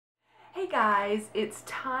guys, it's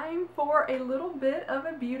time for a little bit of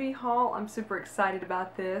a beauty haul. I'm super excited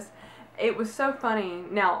about this. It was so funny.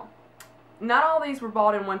 Now, not all these were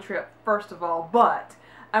bought in one trip, first of all, but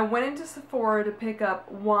I went into Sephora to pick up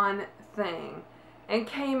one thing and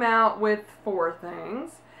came out with 4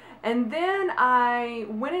 things. And then I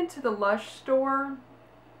went into the Lush store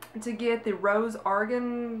to get the Rose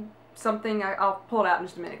Argan something. I'll pull it out in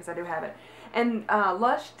just a minute because I do have it. And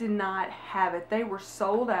Lush did not have it. They were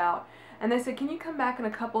sold out. And they said, can you come back in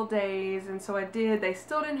a couple days? And so I did. They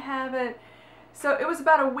still didn't have it. So it was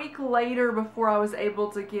about a week later before I was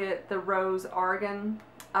able to get the Rose Argan.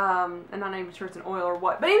 I'm not even sure it's an oil or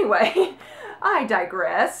what. But anyway, I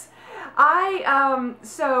digress.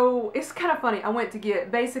 So it's kind of funny. I went to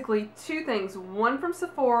get basically 2 things. One from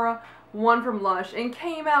Sephora, one from Lush, and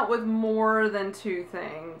came out with more than 2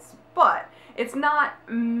 things. But it's not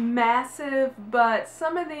massive, but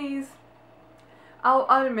some of these, I'll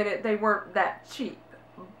admit it, they weren't that cheap.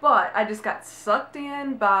 But I just got sucked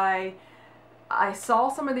in by, I saw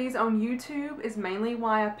some of these on YouTube is mainly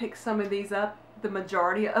why I picked some of these up, the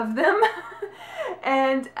majority of them.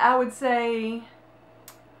 And I would say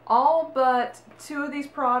all but 2 of these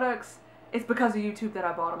products, it's because of YouTube that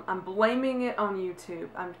I bought them. I'm blaming it on YouTube.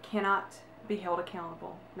 I cannot be held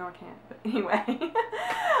accountable. No, I can't. But anyway,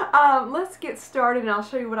 let's get started and I'll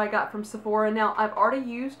show you what I got from Sephora. Now, I've already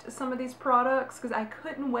used some of these products because I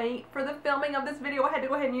couldn't wait for the filming of this video. I had to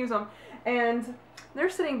go ahead and use them. And they're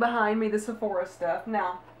sitting behind me, the Sephora stuff.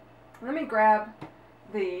 Now, let me grab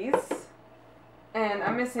these. And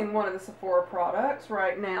I'm missing one of the Sephora products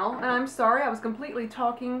right now. And I'm sorry, I was completely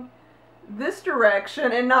talking this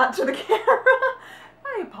direction and not to the camera.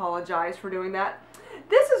 I apologize for doing that.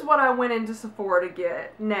 This is what I went into Sephora to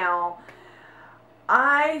get. Now,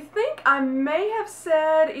 I think I may have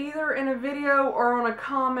said either in a video or on a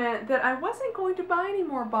comment that I wasn't going to buy any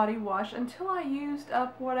more body wash until I used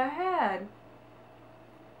up what I had.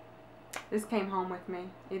 This came home with me.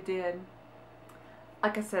 It did.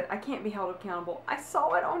 Like I said, I can't be held accountable. I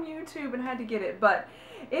saw it on YouTube and had to get it, but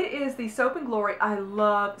it is the Soap and Glory. I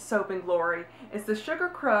love Soap and Glory. It's the Sugar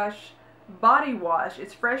Crush body wash.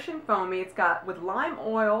 It's fresh and foamy. It's got with lime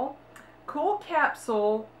oil, Cool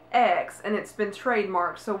Capsule X, and it's been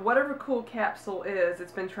trademarked. So whatever Cool Capsule is,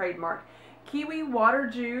 it's been trademarked. Kiwi water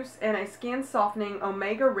juice and a skin softening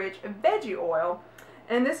omega rich veggie oil.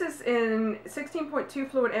 And this is in 16.2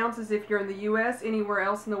 fluid ounces if you're in the U.S. Anywhere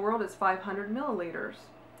else in the world, it's 500 milliliters.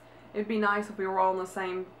 It'd be nice if we were all on the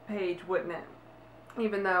same page, wouldn't it?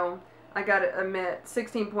 Even though, I gotta admit,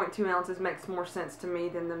 16.2 ounces makes more sense to me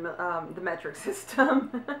than the metric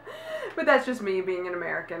system. But that's just me being an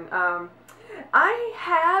American. I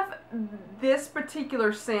have this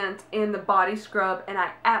particular scent in the body scrub and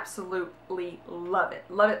I absolutely love it.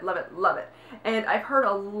 Love it, love it, love it. And I've heard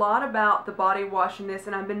a lot about the body wash in this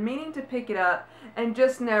and I've been meaning to pick it up and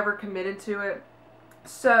just never committed to it.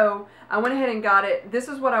 So I went ahead and got it. This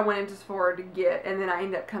is what I went into Sephora to get, and then I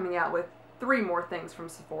ended up coming out with 3 more things from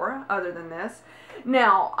Sephora other than this.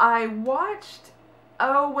 Now, I watched,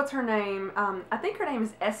 oh, what's her name? I think her name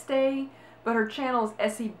is Estee, but her channel is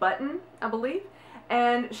Essie Button, I believe.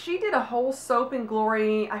 And she did a whole Soap and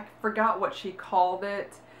Glory, I forgot what she called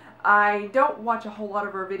it. I don't watch a whole lot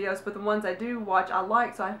of her videos, but the ones I do watch I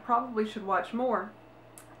like, so I probably should watch more.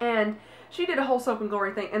 And she did a whole Soap and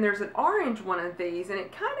Glory thing, and there's an orange one of these, and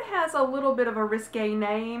it kind of has a little bit of a risque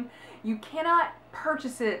name. You cannot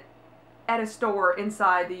purchase it at a store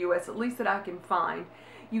inside the U.S., at least that I can find.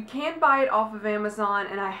 You can buy it off of Amazon,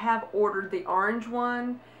 and I have ordered the orange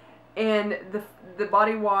one, and the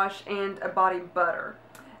body wash and a body butter.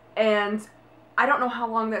 And I don't know how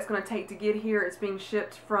long that's going to take to get here. It's being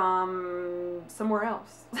shipped from somewhere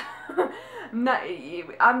else.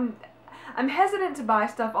 I'm hesitant to buy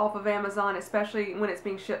stuff off of Amazon, especially when it's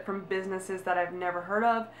being shipped from businesses that I've never heard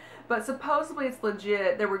of. But supposedly it's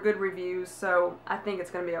legit. There were good reviews, so I think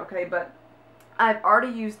it's going to be okay. But I've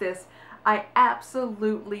already used this. I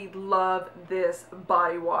absolutely love this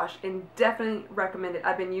body wash and definitely recommend it.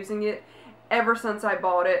 I've been using it ever since I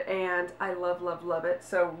bought it and I love, love, love it.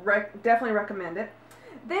 So definitely recommend it.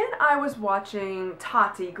 Then I was watching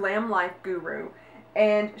Tarte, Glam Life Guru,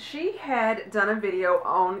 and she had done a video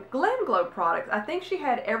on GlamGlow products. I think she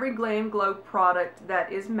had every GlamGlow product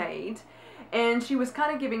that is made, and she was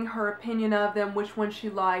kind of giving her opinion of them, which one she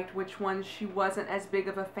liked, which one she wasn't as big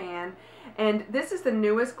of a fan. And this is the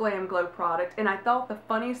newest GlamGlow product, and I thought the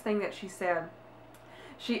funniest thing that she said,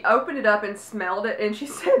 she opened it up and smelled it, and she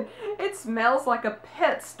said, it smells like a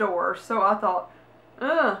pet store. So I thought,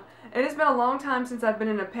 ugh. It has been a long time since I've been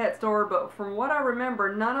in a pet store, but from what I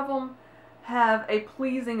remember, none of them have a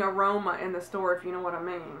pleasing aroma in the store, if you know what I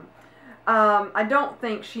mean. I don't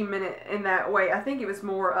think she meant it in that way. I think it was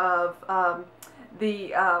more of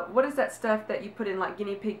what is that stuff that you put in like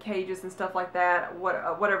guinea pig cages and stuff like that,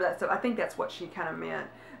 whatever that stuff. I think that's what she kind of meant.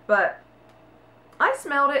 But I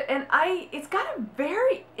smelled it, and it's got a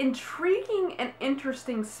very intriguing and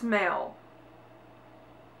interesting smell.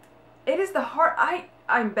 It is the heart.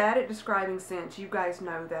 I'm bad at describing scents, you guys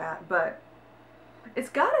know that, but it's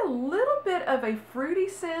got a little bit of a fruity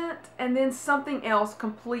scent and then something else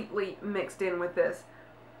completely mixed in with this.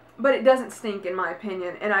 But it doesn't stink in my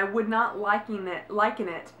opinion, and I would not liken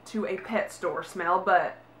it to a pet store smell,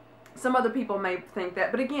 but some other people may think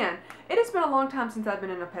that. But again, it has been a long time since I've been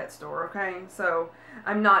in a pet store, okay? So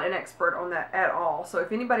I'm not an expert on that at all. So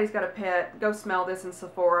if anybody's got a pet, go smell this in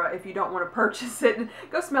Sephora. If you don't want to purchase it,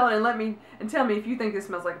 go smell it and tell me if you think this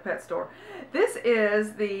smells like a pet store. This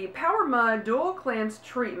is the Powermud Dual Cleanse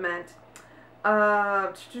Treatment.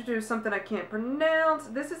 Something I can't pronounce.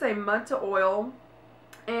 This is a mud to oil.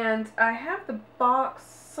 And I have the box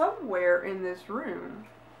somewhere in this room.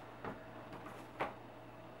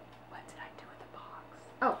 What did I do with the box?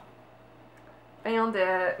 Oh, found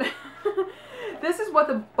it. This is what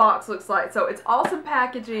the box looks like. So it's awesome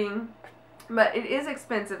packaging, but it is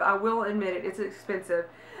expensive. I will admit it, it's expensive.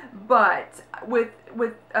 But with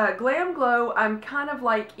GlamGlow, I'm kind of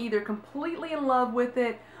like either completely in love with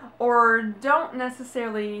it or don't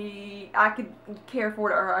necessarily, I could care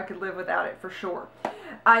for it or I could live without it for sure.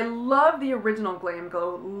 I love the original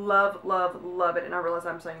GlamGlow, love, love, love it, and I realize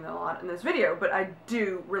I'm saying that a lot in this video, but I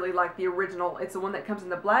do really like the original. It's the one that comes in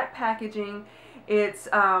the black packaging. It's,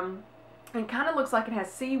 it kind of looks like it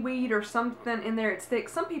has seaweed or something in there. It's thick.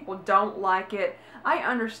 Some people don't like it. I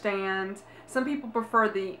understand. Some people prefer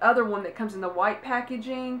the other one that comes in the white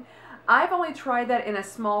packaging. I've only tried that in a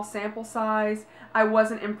small sample size. I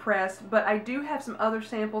wasn't impressed, but I do have some other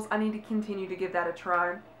samples. I need to continue to give that a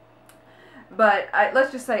try. But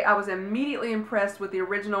let's just say I was immediately impressed with the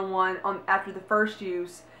original one after the first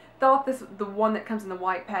use. Thought the one that comes in the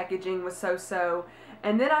white packaging was so-so.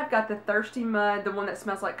 And then I've got the Thirsty Mud, the one that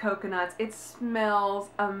smells like coconuts. It smells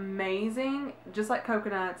amazing, just like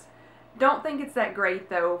coconuts. Don't think it's that great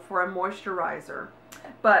though for a moisturizer.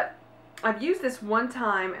 But I've used this one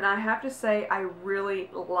time and I have to say I really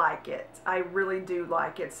like it. I really do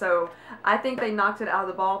like it. So I think they knocked it out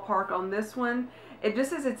of the ballpark on this one. It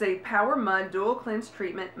just says it's a Powermud Dual Cleanse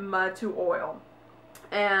Treatment Mud to Oil.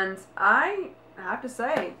 And I have to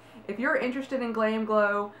say, if you're interested in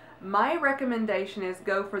GlamGlow, my recommendation is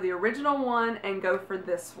go for the original one and go for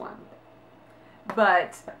this one.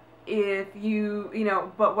 But if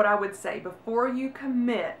but what I would say, before you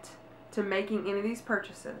commit to making any of these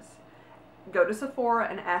purchases, go to Sephora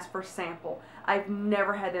and ask for a sample. I've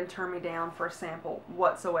never had them turn me down for a sample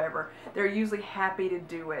whatsoever. They're usually happy to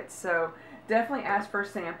do it. So definitely ask for a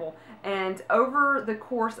sample. And over the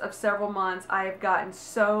course of several months, I have gotten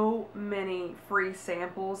so many free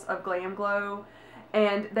samples of GlamGlow.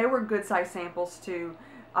 And they were good size samples too,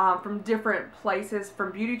 from different places.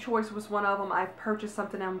 From Beauty Choice was one of them. I purchased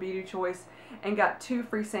something on Beauty Choice and got 2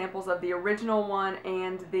 free samples of the original one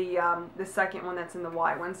and the second one that's in the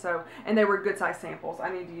white one. So, and they were good size samples.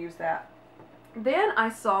 I need to use that. Then I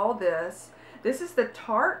saw this. This is the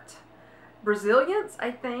Tarte Bazilliance,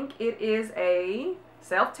 I think. It is a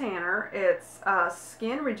self-tanner. It's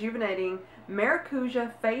Skin Rejuvenating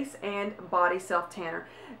Maracuja Face and Body Self-Tanner.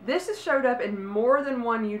 This has showed up in more than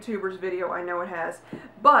one YouTuber's video, I know it has.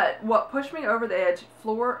 But what pushed me over the edge,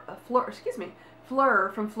 Fleur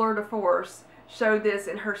from Fleur de Force showed this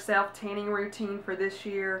in her self-tanning routine for this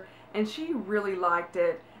year, and she really liked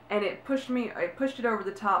it, and it pushed it over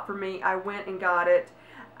the top for me. I went and got it.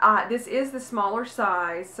 This is the smaller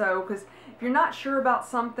size, so because if you're not sure about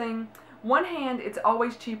something, one hand, it's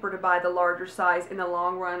always cheaper to buy the larger size in the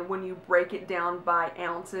long run when you break it down by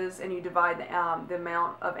ounces and you divide the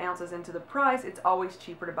amount of ounces into the price. It's always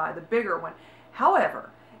cheaper to buy the bigger one.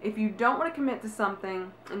 However, if you don't want to commit to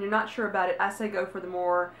something and you're not sure about it, I say go for the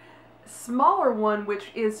more smaller one,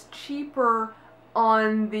 which is cheaper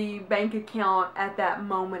on the bank account at that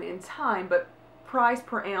moment in time, but price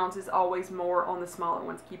per ounce is always more on the smaller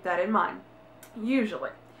ones. Keep that in mind,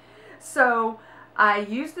 usually. So I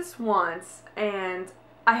used this once, and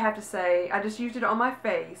I have to say, I just used it on my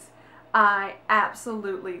face. I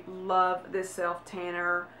absolutely love this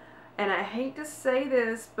self-tanner, and I hate to say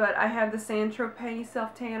this, but I have the Saint-Tropez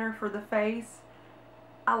self-tanner for the face.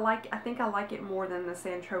 I think I like it more than the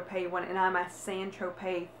Saint-Tropez one, and I'm a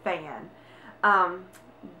Saint-Tropez fan.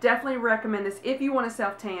 Definitely recommend this if you want to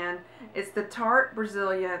self-tan. It's the Tarte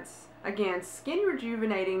Bazilliance, again, Skin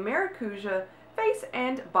Rejuvenating Maracuja Face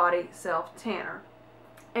and Body Self-Tanner.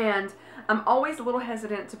 And I'm always a little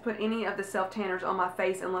hesitant to put any of the self-tanners on my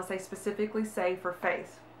face unless they specifically say for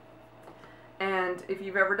face. And if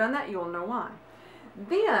you've ever done that, you'll know why.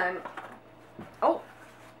 Then, oh,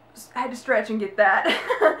 I had to stretch and get that.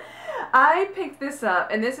 I picked this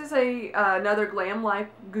up, and this is another Glam Life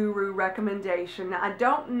Guru recommendation. Now, I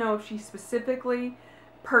don't know if she specifically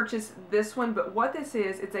purchased this one, but what this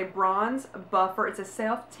is, it's a bronze buffer. It's a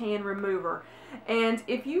self-tan remover. And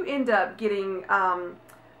if you end up getting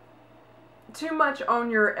too much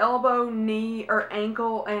on your elbow, knee, or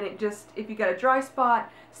ankle, and it just, if you got a dry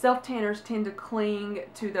spot, self-tanners tend to cling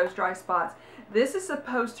to those dry spots. This is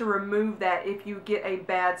supposed to remove that if you get a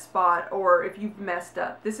bad spot or if you've messed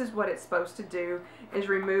up. This is what it's supposed to do, is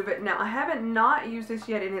remove it. Now, I haven't not used this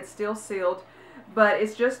yet, and it's still sealed, but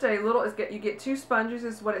it's just a little, you get 2 sponges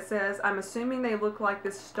is what it says. I'm assuming they look like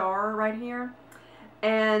this star right here.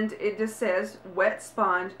 And it just says, wet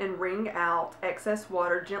sponge and wring out excess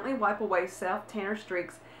water. Gently wipe away self-tanner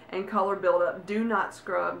streaks and color buildup. Do not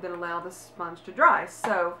scrub, then allow the sponge to dry.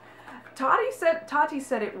 So, Tati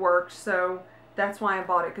said it worked, so that's why I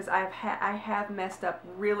bought it, because I have messed up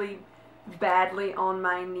really badly on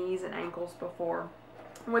my knees and ankles before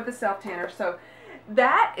with the self-tanner. So,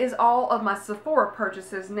 that is all of my Sephora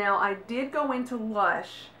purchases. Now, I did go into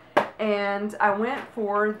Lush, and I went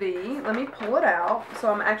for the, let me pull it out,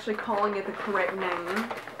 so I'm actually calling it the correct name,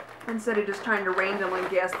 instead of just trying to randomly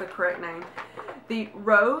guess the correct name. The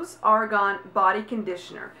Rose Argan Body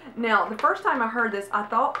Conditioner. Now, the first time I heard this, I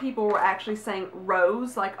thought people were actually saying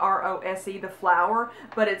rose, like R-O-S-E, the flower,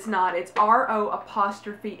 but it's not. It's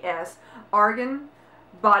R-O''S, Argan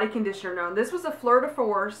Body Conditioner. No, this was a Fleur de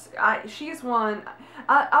Force. She is one,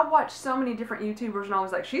 I watch so many different YouTubers and I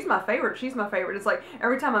was like, she's my favorite, she's my favorite. It's like,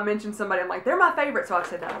 every time I mention somebody, I'm like, they're my favorite, so I've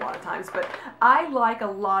said that a lot of times. But I like a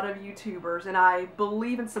lot of YouTubers, and I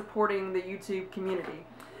believe in supporting the YouTube community.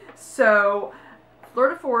 So, Fleur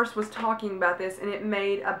de Force was talking about this, and it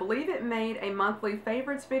made, I believe it made a monthly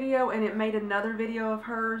favorites video, and it made another video of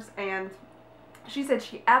hers, and she said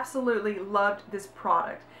she absolutely loved this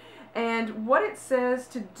product. And what it says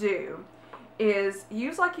to do is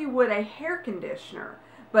use like you would a hair conditioner,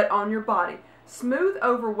 but on your body. Smooth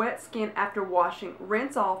over wet skin after washing.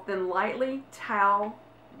 Rinse off, then lightly towel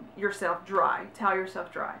yourself dry. Towel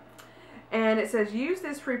yourself dry. And it says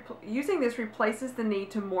using this replaces the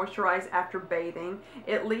need to moisturize after bathing.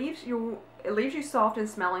 It leaves you soft and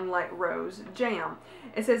smelling like rose jam.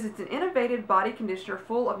 It says it's an innovative body conditioner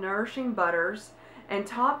full of nourishing butters and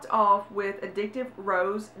topped off with addictive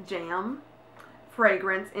rose jam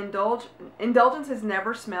fragrance. Indulgence has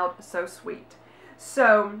never smelled so sweet.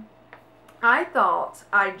 So I thought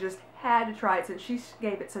I just had to try it since she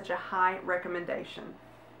gave it such a high recommendation.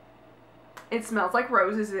 It smells like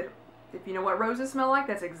roses. If you know what roses smell like,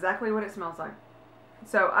 that's exactly what it smells like.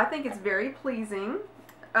 So I think it's very pleasing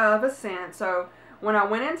of a scent. So when I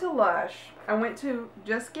went into Lush, I went to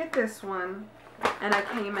just get this one, and I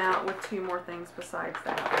came out with 2 more things besides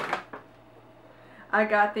that one. I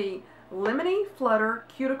got the Lemony Flutter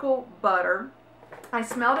Cuticle Butter. I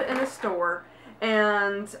smelled it in the store,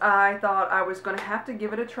 and I thought I was going to have to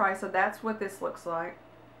give it a try, so that's what this looks like.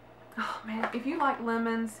 Oh man, if you like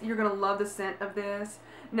lemons, you're going to love the scent of this.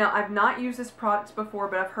 Now, I've not used this product before,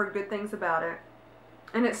 but I've heard good things about it.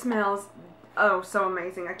 And it smells, oh, so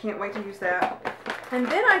amazing. I can't wait to use that. And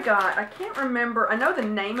then I can't remember, I know the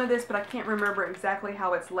name of this, but I can't remember exactly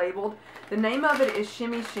how it's labeled. The name of it is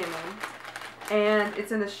Shimmy Shimmy. And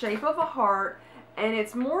it's in the shape of a heart. And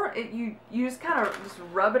it's more, you just kind of just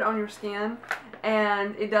rub it on your skin.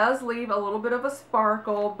 And it does leave a little bit of a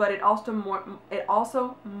sparkle, but it also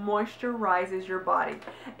moisturizes your body.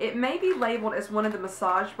 It may be labeled as one of the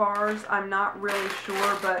massage bars. I'm not really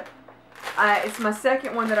sure, but it's my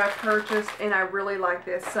second one that I purchased, and I really like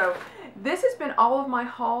this. So this has been all of my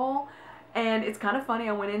haul, and it's kind of funny.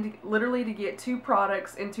 I went in literally to get 2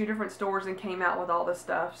 products in 2 different stores and came out with all this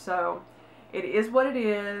stuff. So it is what it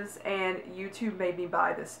is, and YouTube made me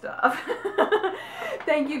buy this stuff.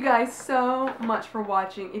 Thank you guys so much for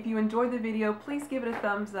watching. If you enjoyed the video, please give it a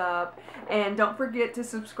thumbs up, and don't forget to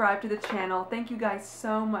subscribe to the channel. Thank you guys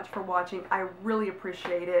so much for watching. I really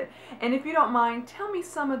appreciate it. And if you don't mind, tell me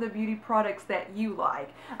some of the beauty products that you like.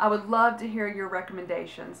 I would love to hear your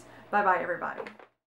recommendations. Bye-bye, everybody.